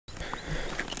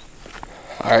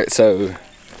Alright, so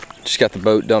just got the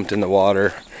boat dumped in the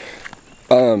water.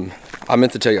 I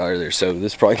meant to tell you earlier, so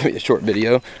this is probably gonna be a short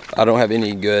video. I don't have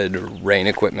any good rain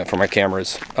equipment for my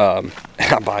cameras. And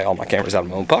I buy all my cameras out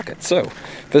of my own pocket. So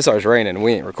if it starts raining,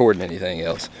 we ain't recording anything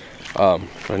else. But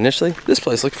initially, this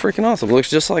place looks freaking awesome. It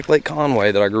looks just like Lake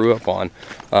Conway that I grew up on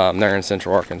there in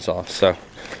Central Arkansas. So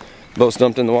boat's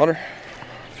dumped in the water.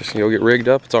 Just gonna go get rigged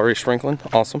up. It's already sprinkling.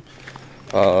 Awesome.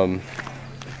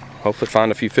 Hopefully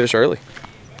find a few fish early.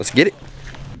 Let's get it.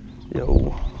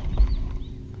 Yo.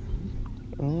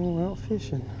 Oh, out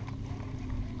fishing.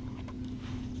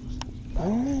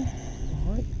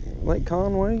 Lake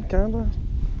Conway, kinda.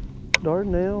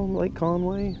 Dardanelle, Lake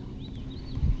Conway.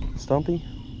 Stumpy,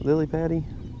 Lily Patty.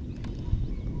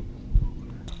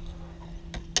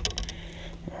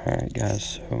 Alright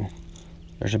guys, so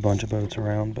there's a bunch of boats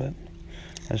around, but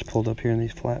I just pulled up here in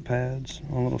these flat pads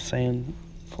on a little sand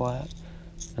flat.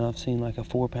 And I've seen like a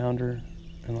 4-pounder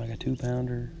and like a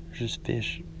 2-pounder. There's just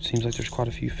fish. Seems like there's quite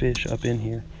a few fish up in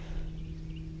here.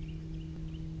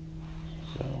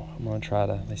 So I'm gonna try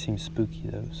to, they seem spooky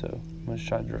though, so I'm gonna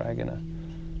try dragging a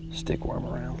stick worm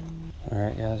around. All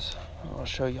right guys, I'll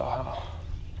show y'all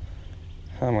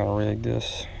how I'm gonna rig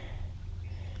this.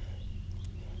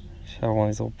 Just have one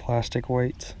of these little plastic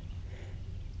weights.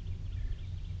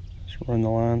 Just run the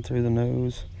line through the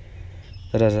nose.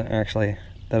 That doesn't actually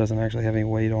have any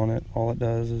weight on it. All it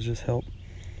does is just help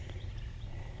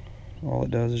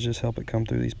it come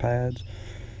through these pads.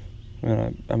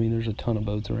 And I mean, there's a ton of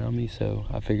boats around me, so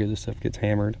I figure this stuff gets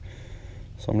hammered.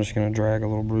 So I'm just gonna drag a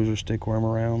little bruiser stick worm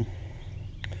around.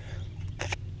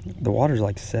 The water's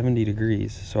like 70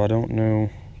 degrees, so I don't know.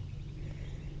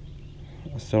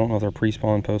 I still don't know if they're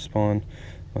pre-spawn, post-spawn.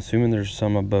 I'm assuming there's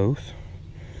some of both.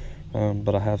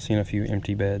 But I have seen a few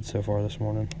empty beds so far this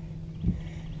morning.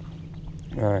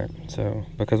 Alright, so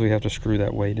because we have to screw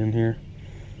that weight in here,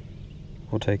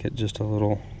 we'll take it just a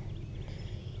little,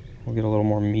 we'll get a little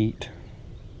more meat.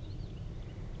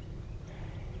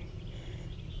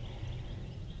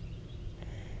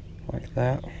 Like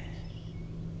that.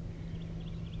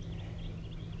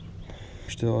 We're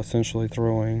still essentially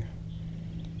throwing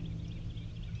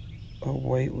a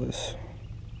weightless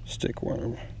stick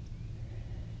worm.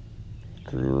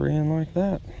 Screw her in like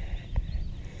that.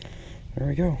 There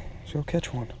we go. Let's go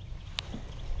catch one.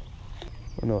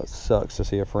 I know it sucks to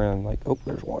see a friend like, oh,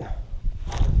 there's one.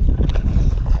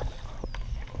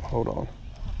 Hold on.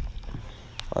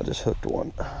 I just hooked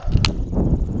one.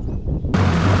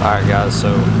 Alright guys,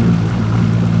 so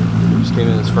just came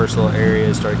in this first little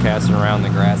area, started casting around. The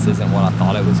grass isn't what I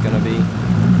thought it was going to be.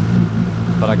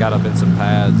 But I got up in some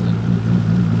pads and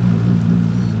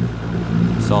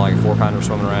saw like a 4-pounder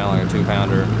swimming around, like a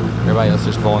 2-pounder. Everybody else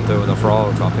just going through with a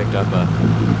frog, so I picked up a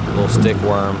little stick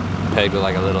worm, pegged with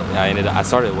like a little, I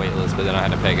started weightless, but then I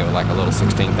had to peg it with like a little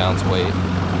 16-ounce weight.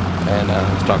 And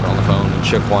I was talking on the phone and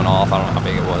shook one off. I don't know how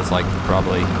big it was, like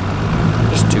probably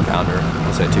just a 2-pounder.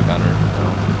 I'll say 2-pounder.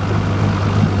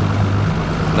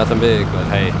 Nothing big, but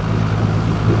hey,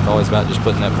 it's always about just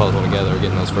putting that puzzle together,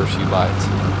 getting those first few bites.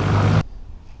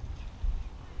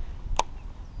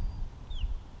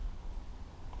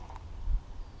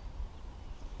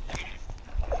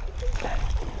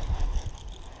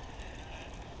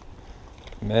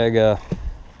 Mega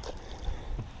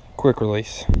quick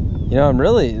release. You know, I'm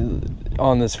really,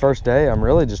 on this first day, I'm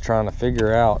really just trying to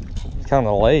figure out kind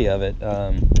of the lay of it.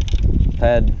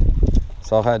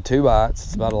 I've had 2 bites.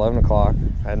 It's about 11 o'clock.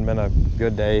 Hadn't been a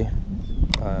good day.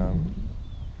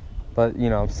 But you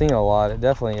know, I'm seeing a lot.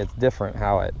 It's different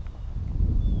how it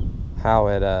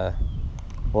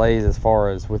lays, as far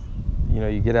as with, you know,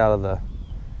 you get out of the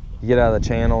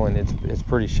channel and it's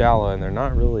pretty shallow, and they're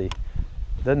not really,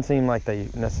 it doesn't seem like they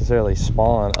necessarily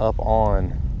spawn up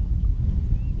on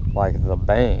like the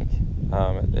bank.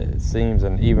 It seems,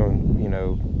 and even, you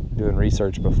know, doing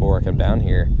research before I come down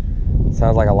here, it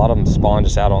sounds like a lot of them spawn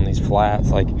just out on these flats.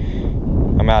 Like,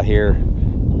 I'm out here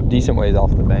decent ways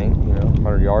off the bank, you know,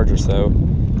 100 yards or so,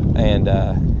 and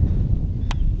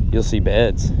you'll see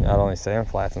beds out on these sand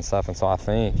flats and stuff. And so I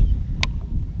think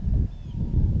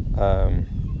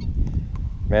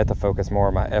may have to focus more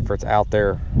of my efforts out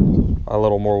there, a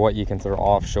little more what you consider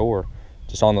offshore,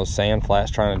 just on those sand flats,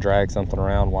 trying to drag something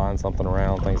around, wind something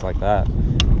around, things like that.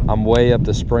 I'm way up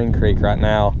the Spring Creek right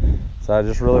now, so I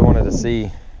just really wanted to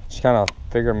see, just kind of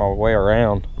figuring my way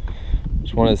around.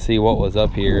 Just wanted to see what was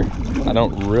up here. I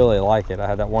don't really like it. I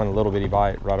had that one little bitty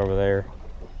bite right over there,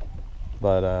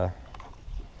 but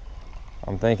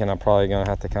I'm thinking I'm probably gonna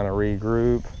have to kind of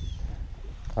regroup.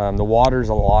 The water's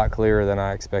a lot clearer than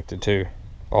I expected to.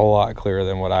 A lot clearer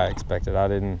than what I expected.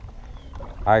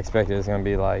 I expected it's gonna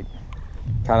be like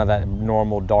kind of that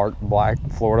normal dark black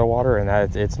Florida water,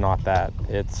 and it's not that.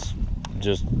 It's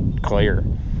just clear,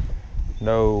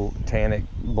 no tannic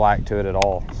black to it at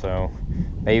all. So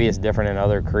maybe it's different in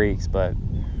other creeks, but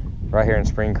right here in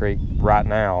Spring Creek right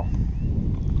now,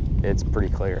 it's pretty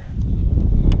clear.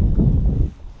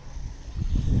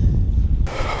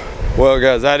 Well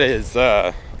guys, that is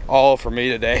all for me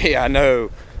today. I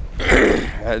know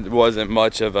it wasn't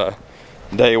much of a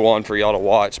day one for y'all to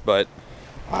watch, but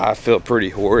I feel pretty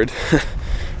horrid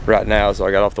right now. So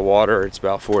I got off the water. It's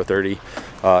about 4:30.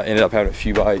 Ended up having a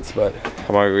few bites, but I'm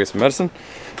gonna go get some medicine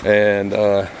and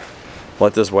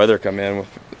let this weather come in.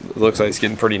 It looks like it's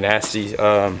getting pretty nasty.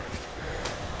 About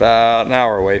an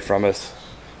hour away from us.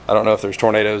 I don't know if there's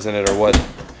tornadoes in it or what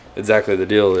exactly the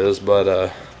deal is,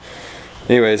 but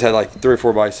anyways, had like 3 or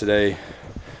 4 bites today.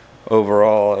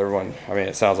 Overall, everyone, I mean,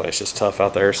 it sounds like it's just tough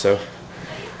out there, so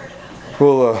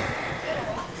we'll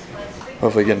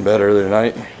hopefully getting better early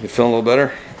tonight. Get feeling a little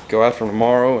better. Go out from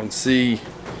tomorrow and see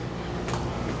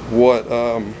what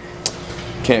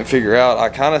can't figure out. I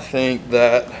kind of think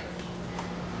that,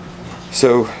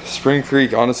 so Spring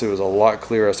Creek honestly was a lot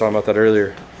clearer. I was talking about that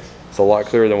earlier. It's a lot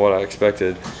clearer than what I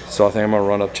expected. So I think I'm gonna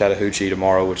run up Chattahoochee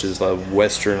tomorrow, which is the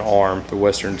western arm, the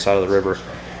western side of the river.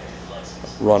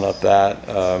 Run up that.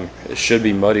 It should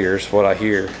be muddier is what I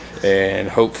hear, and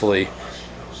hopefully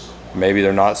maybe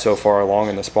they're not so far along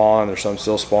in the spawn. There's some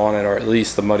still spawning, or at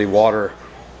least the muddy water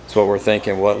is what we're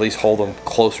thinking. We'll at least hold them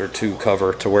closer to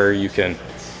cover to where you can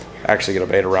actually get a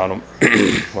bait around them.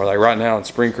 Or like right now in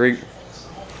Spring Creek,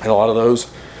 and a lot of those,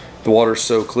 the water's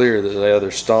so clear that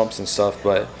there's stumps and stuff,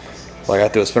 but like I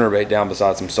threw a spinnerbait down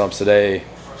beside some stumps today,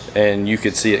 and you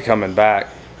could see it coming back.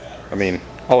 I mean,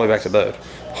 all the way back to the boat.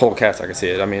 Whole cast, I can see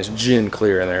it. I mean, it's gin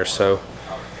clear in there, so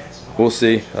we'll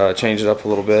see. Change it up a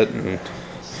little bit and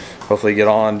hopefully get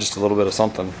on just a little bit of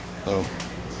something. So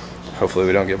hopefully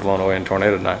we don't get blown away in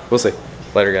tornado tonight. We'll see.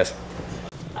 Later, guys.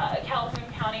 Calhoun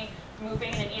County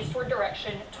moving in an eastward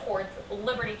direction towards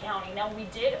Liberty County. Now, we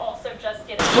did also just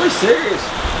get a... Pretty serious.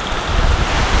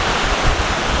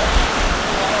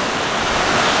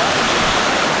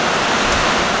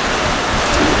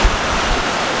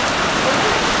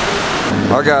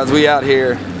 All right, guys, we out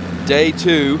here, day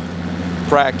 2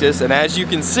 practice, and as you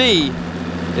can see,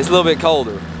 it's a little bit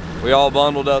colder. We all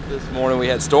bundled up this morning. We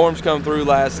had storms come through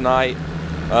last night.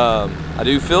 I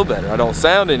do feel better. I don't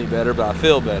sound any better, but I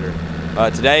feel better.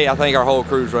 Today, I think our whole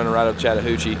crew's running right up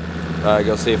Chattahoochee.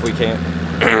 Go see if we can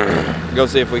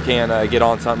get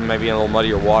on something, maybe in a little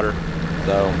muddier water.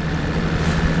 So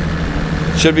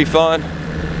should be fun.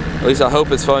 At least I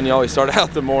hope it's fun. You always start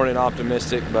out the morning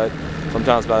optimistic, but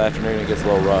sometimes by the afternoon it gets a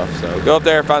little rough. So go up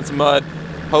there, find some mud,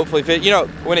 hopefully fit. You know,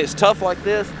 when it's tough like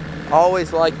this, I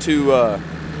always like to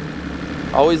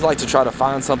try to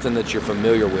find something that you're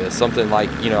familiar with. Something like,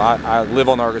 you know, I live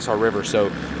on the Arkansas River,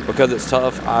 so because it's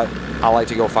tough, I like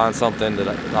to go find something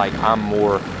that like I'm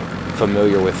more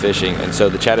familiar with fishing. And so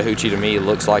the Chattahoochee to me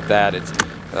looks like that. It's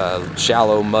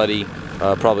shallow, muddy,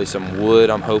 probably some wood,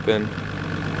 I'm hoping.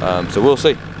 So we'll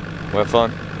see. We'll have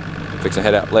fun. Fixing to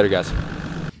head out. Later, guys.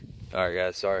 All right,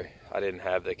 guys, sorry I didn't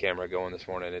have the camera going this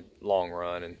morning. It long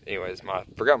run, and anyways,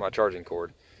 forgot my charging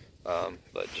cord,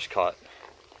 but just caught,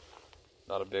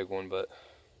 not a big one, but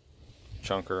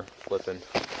chunker flipping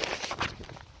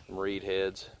some reed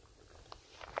heads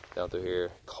down through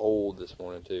here. Cold this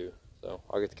morning too, so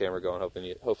I'll get the camera going,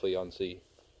 hopefully y'all can see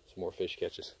some more fish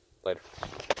catches. Later.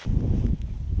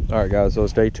 All right, guys, so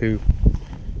it's day 2,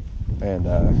 and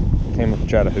came up to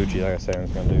Chattahoochee. Like I said, I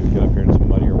was gonna get up here in some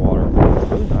muddier water. It's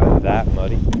really not that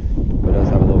muddy, but it does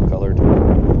have a little color to it.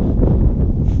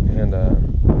 And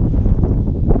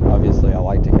obviously I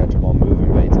like to catch them on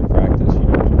moving baits in practice, you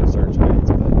know, search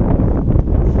baits, but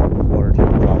the water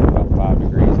temperature dropped about 5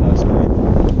 degrees last night.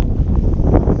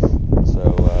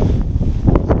 So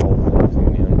it's cold front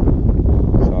coming in.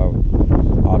 So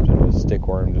I opted with stick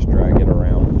worm, just drag it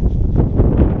around.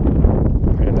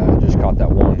 And I just caught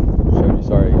that one. Showed you,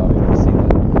 sorry y'all didn't see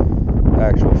the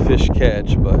actual fish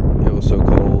catch, but it was so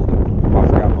cold. I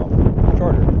forgot my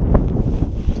charger.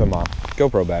 So my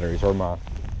GoPro batteries, or my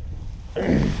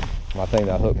thing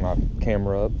that I hook my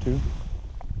camera up to,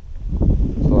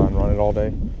 so I can run it all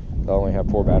day. I only have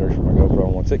 4 batteries for my GoPro,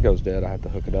 and once it goes dead, I have to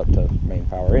hook it up to main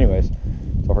power. Anyways,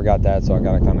 so I forgot that, so I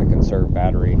gotta kind of conserve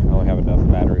battery. I only have enough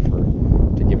battery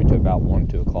to give me to about 1,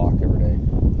 2 o'clock every day.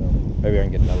 So maybe I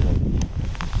can get another one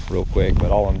real quick.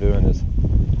 But all I'm doing is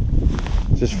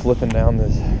just flipping down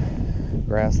this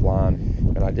grass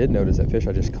line. And I did notice that fish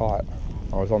I just caught.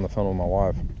 I was on the phone with my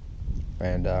wife,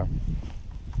 and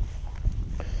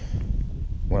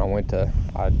when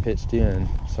I pitched in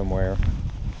somewhere,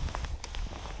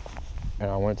 and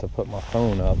I went to put my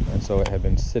phone up, and so it had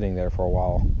been sitting there for a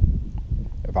while.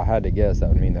 If I had to guess, that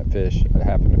would mean that fish had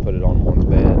happened to put it on one's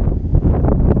bed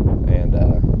and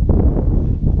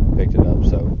picked it up,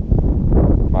 so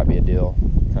might be a deal.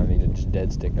 Kind of need to just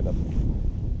dead stick it up,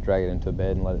 drag it into a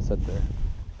bed and let it sit there.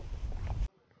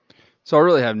 So I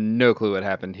really have no clue what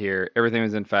happened here. Everything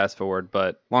was in fast forward,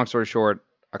 but long story short,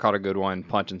 I caught a good one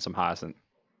punching some hyacinth.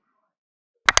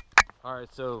 All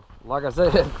right, so like I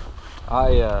said,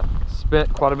 I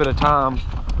spent quite a bit of time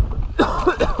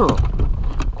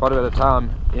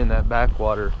in that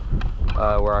backwater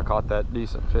where I caught that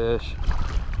decent fish,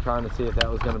 trying to see if that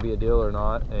was going to be a deal or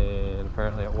not, and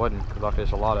apparently it wasn't, because I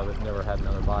fished a lot of it, never had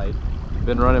another bite.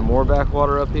 Been running more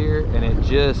backwater up here, and it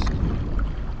just,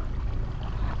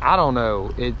 I don't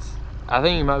know, I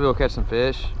think you might be able to catch some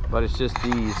fish, but it's just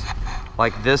these,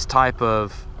 like this type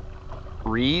of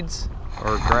reeds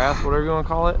or grass, whatever you want to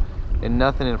call it, and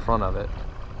nothing in front of it.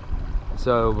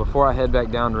 So before I head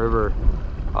back down the river,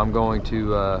 I'm going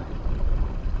to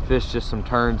fish just some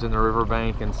turns in the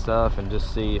riverbank and stuff, and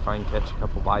just see if I can catch a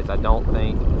couple bites. I don't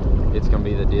think it's going to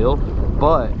be the deal,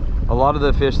 but a lot of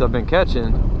the fish that I've been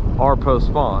catching are post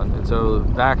spawn, and so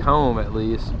back home at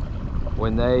least,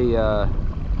 when they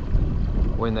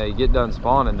get done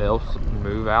spawning, they'll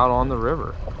move out on the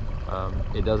river.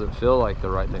 It doesn't feel like the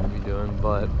right thing to be doing,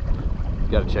 but you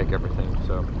got to check everything.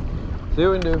 So see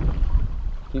what we can do.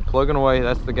 Keep plugging away.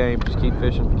 That's the game. Just keep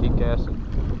fishing, keep casting,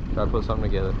 try to put something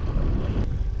together.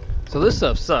 So this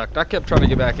stuff sucked. I kept trying to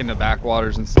get back into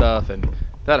backwaters and stuff, and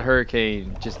that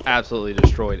hurricane just absolutely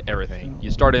destroyed everything.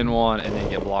 You start in one and then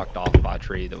get blocked off by a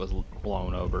tree that was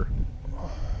blown over.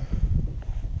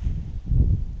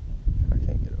 I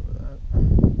can't get over that.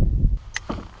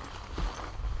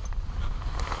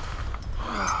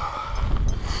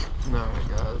 Alright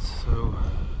guys, so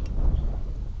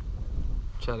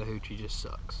Chattahoochee just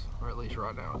sucks, or at least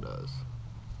right now it does.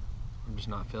 I'm just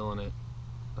not feeling it.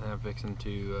 I'm fixing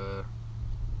to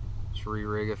just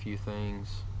re-rig a few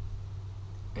things,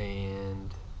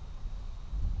 and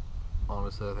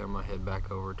honestly I think I'm gonna head back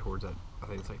over towards that, I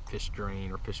think it's like fish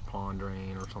drain or fish pond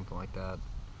drain or something like that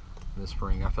in the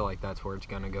spring. I feel like that's where it's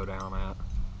gonna go down at.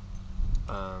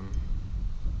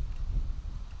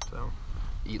 So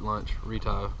eat lunch,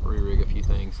 retie, re-rig a few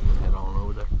things, and then head on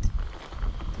over there.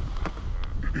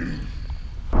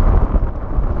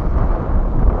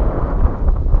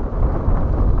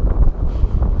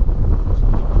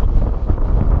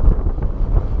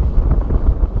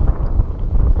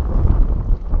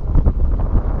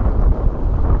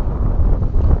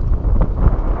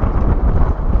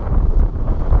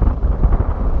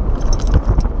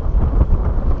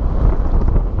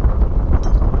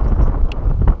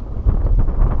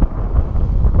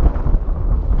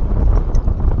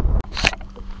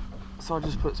 So I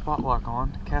just put spot lock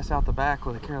on, cast out the back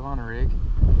with a Carolina rig,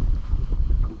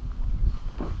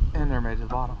 and they're made to the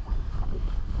bottom.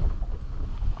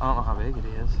 I don't know how big it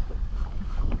is.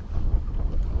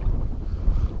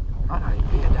 Might not even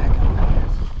be a daggone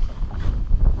bass.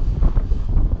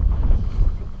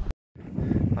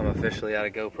 I'm officially out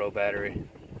of GoPro battery,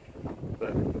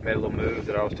 but made a little move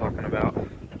that I was talking about.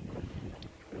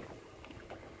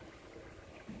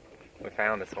 We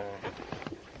found this one.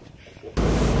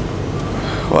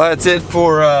 Well, that's it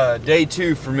for day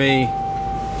 2 for me.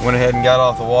 Went ahead and got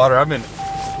off the water. I've been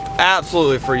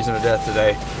absolutely freezing to death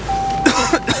today.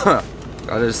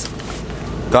 I just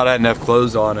thought I had enough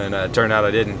clothes on, and it turned out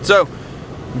I didn't. So,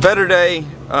 better day.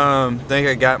 Think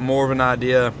I got more of an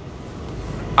idea.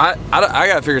 I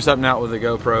got to figure something out with the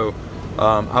GoPro.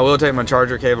 I will take my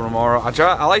charger cable tomorrow.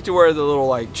 I like to wear the little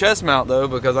like chest mount though,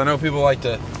 because I know people like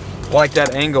that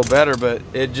angle better, but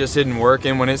it just isn't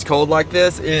working when it's cold like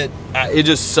this. It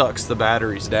just sucks the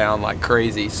batteries down like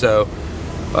crazy. So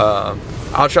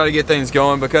I'll try to get things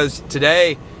going, because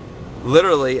today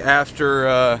literally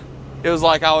after it was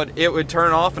like it would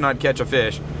turn off and I'd catch a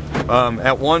fish.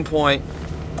 At one point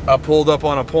I pulled up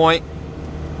on a point,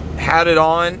 had it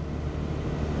on,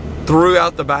 threw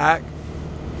out the back,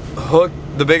 hooked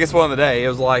the biggest one of the day. It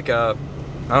was like I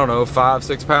don't know,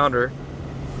 5-6 pounder,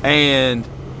 and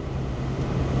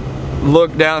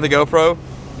look down at the GoPro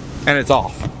and it's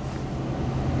off.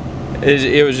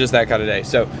 It was just that kind of day.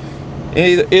 So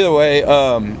either way,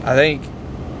 I think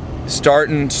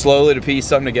starting slowly to piece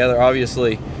something together.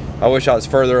 Obviously I wish I was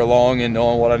further along in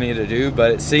knowing what I need to do,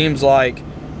 but it seems like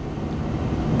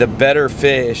the better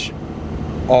fish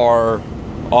are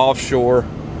offshore.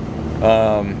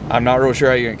 I'm not real sure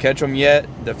how you're gonna catch them yet.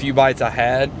 The few bites I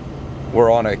had were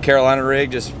on a Carolina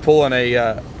rig, just pulling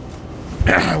a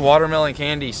watermelon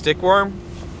candy stickworm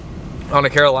on a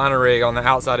Carolina rig on the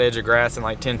outside edge of grass in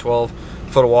like 10-12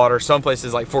 foot of water. Some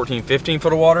places like 14, 15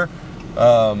 foot of water.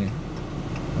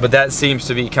 But that seems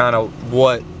to be kind of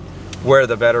where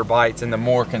the better bites and the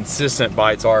more consistent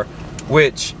bites are,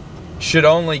 which should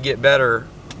only get better,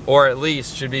 or at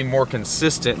least should be more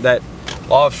consistent. That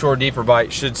offshore deeper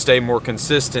bite should stay more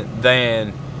consistent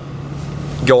than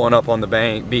going up on the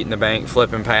bank, beating the bank,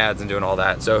 flipping pads and doing all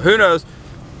that. So who knows,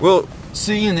 we'll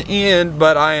see in the end.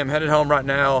 But I am headed home right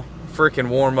now, freaking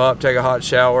warm up, take a hot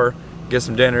shower, get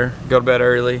some dinner, go to bed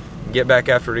early, get back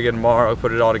after it again tomorrow,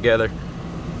 put it all together,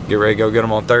 get ready to go get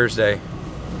them on Thursday.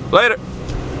 Later.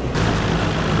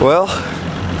 Well,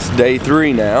 it's day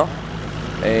 3 now,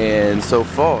 and so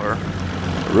far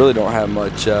I really don't have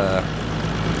much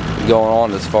going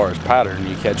on as far as pattern.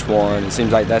 You catch one, it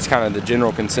seems like that's kind of the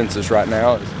general consensus right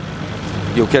now, is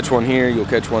you'll catch one here, you'll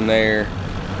catch one there,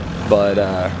 but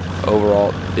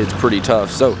overall it's pretty tough.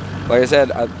 So like I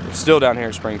said, I'm still down here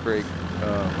in Spring Creek.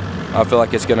 I feel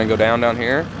like it's gonna go down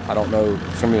here. I don't know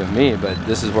if it's gonna be with me, but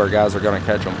this is where guys are gonna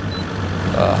catch them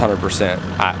 100%,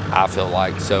 I feel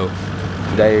like. So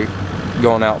today,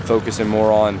 going out focusing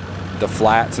more on the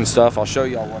flats and stuff. I'll show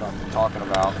y'all what I'm talking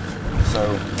about. So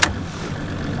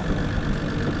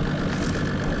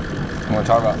I'm gonna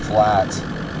talk about flats,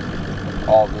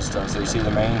 all of this stuff. So you see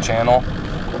the main channel,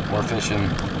 we're fishing,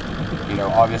 you know,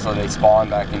 obviously they spawn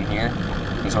back in here,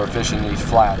 and so we're fishing these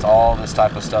flats. All this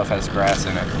type of stuff has grass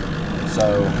in it.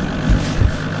 So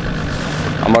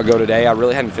I'm gonna go today. I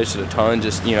really hadn't fished it a ton,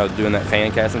 just, you know, doing that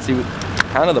fan cast. And see what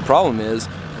kind of the problem is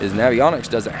Navionics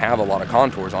doesn't have a lot of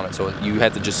contours on it, so you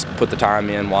have to just put the time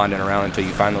in, winding around until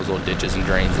you find those little ditches and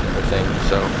drains and everything.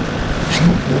 So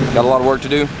got a lot of work to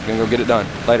do. Gonna go get it done.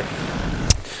 Later.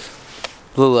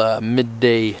 Little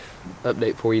midday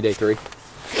update for you, day 3.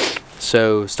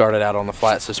 So started out on the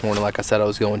flats this morning, like I said I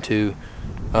was going to.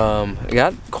 I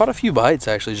got quite a few bites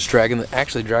actually, just dragging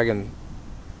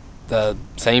the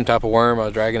same type of worm I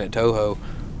was dragging at Toho.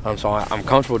 So I'm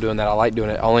comfortable doing that. I like doing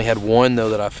it. I only had one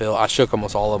though that I shook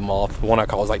almost all of them off. The one I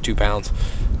caught was like 2 pounds.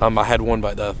 I had one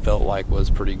bite that I felt like was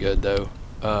pretty good though.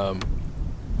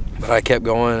 But I kept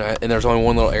going, and there's only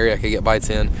one little area I could get bites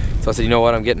in. So I said, you know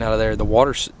what, I'm getting out of there. The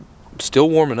water's still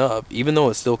warming up, even though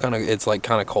it's still kind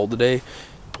of cold today.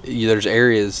 There's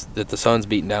areas that the sun's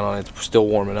beating down on, it's still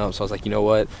warming up. So I was like, you know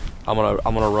what, I'm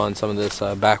gonna run some of this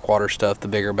backwater stuff, the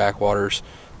bigger backwaters,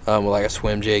 with like a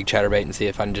swim jig, chatterbait, and see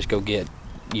if I can just go get,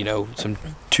 you know, some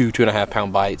 2.5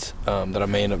 pound bites that I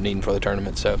may end up needing for the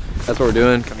tournament. So that's what we're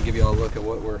doing. Kind of give you all a look at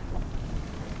what we're.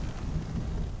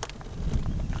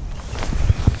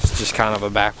 It's just kind of a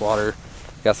backwater.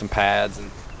 Got some pads and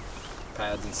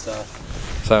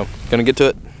stuff. So gonna get to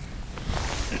it.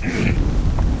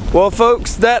 Well,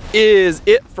 folks, that is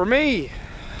it for me.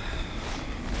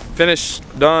 Finished,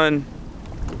 done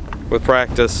with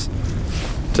practice.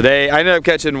 Today, I ended up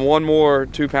catching one more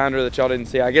 2-pounder that y'all didn't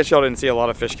see. I guess y'all didn't see a lot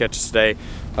of fish catches today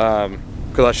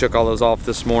because I shook all those off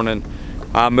this morning.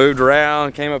 I moved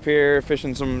around, came up here,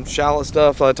 fishing some shallow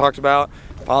stuff that I talked about.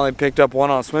 Finally picked up one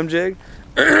on a swim jig.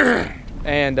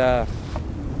 And that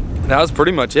was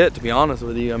pretty much it, to be honest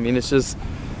with you. I mean, it's just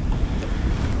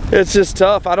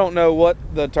tough. I don't know what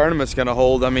the tournament's gonna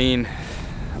hold. I mean,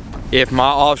 if my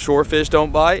offshore fish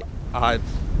don't bite, I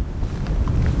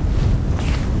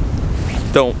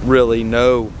don't really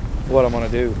know what I'm gonna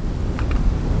do.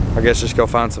 I guess just go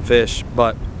find some fish,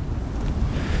 but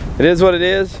it is what it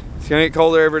is. It's gonna get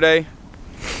colder every day.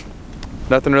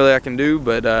 Nothing really I can do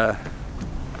but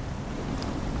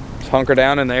just hunker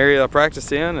down in the area I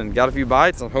practice in, and got a few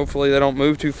bites, and hopefully they don't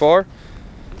move too far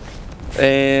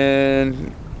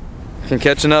and can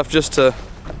catch enough just to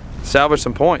salvage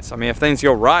some points. I mean, if things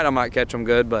go right, I might catch them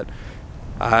good, but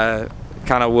I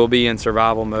kind of will be in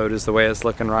survival mode is the way it's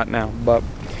looking right now. But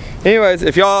anyways,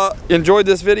 if y'all enjoyed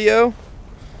this video,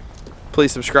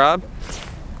 please subscribe,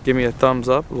 give me a thumbs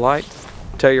up, like,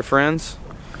 tell your friends,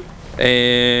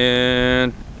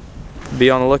 and be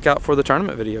on the lookout for the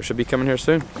tournament video. Should be coming here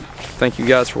soon. Thank you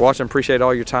guys for watching. Appreciate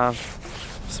all your time.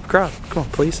 Subscribe. Come on,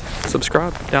 please.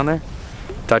 Subscribe down there.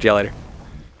 Talk to y'all later.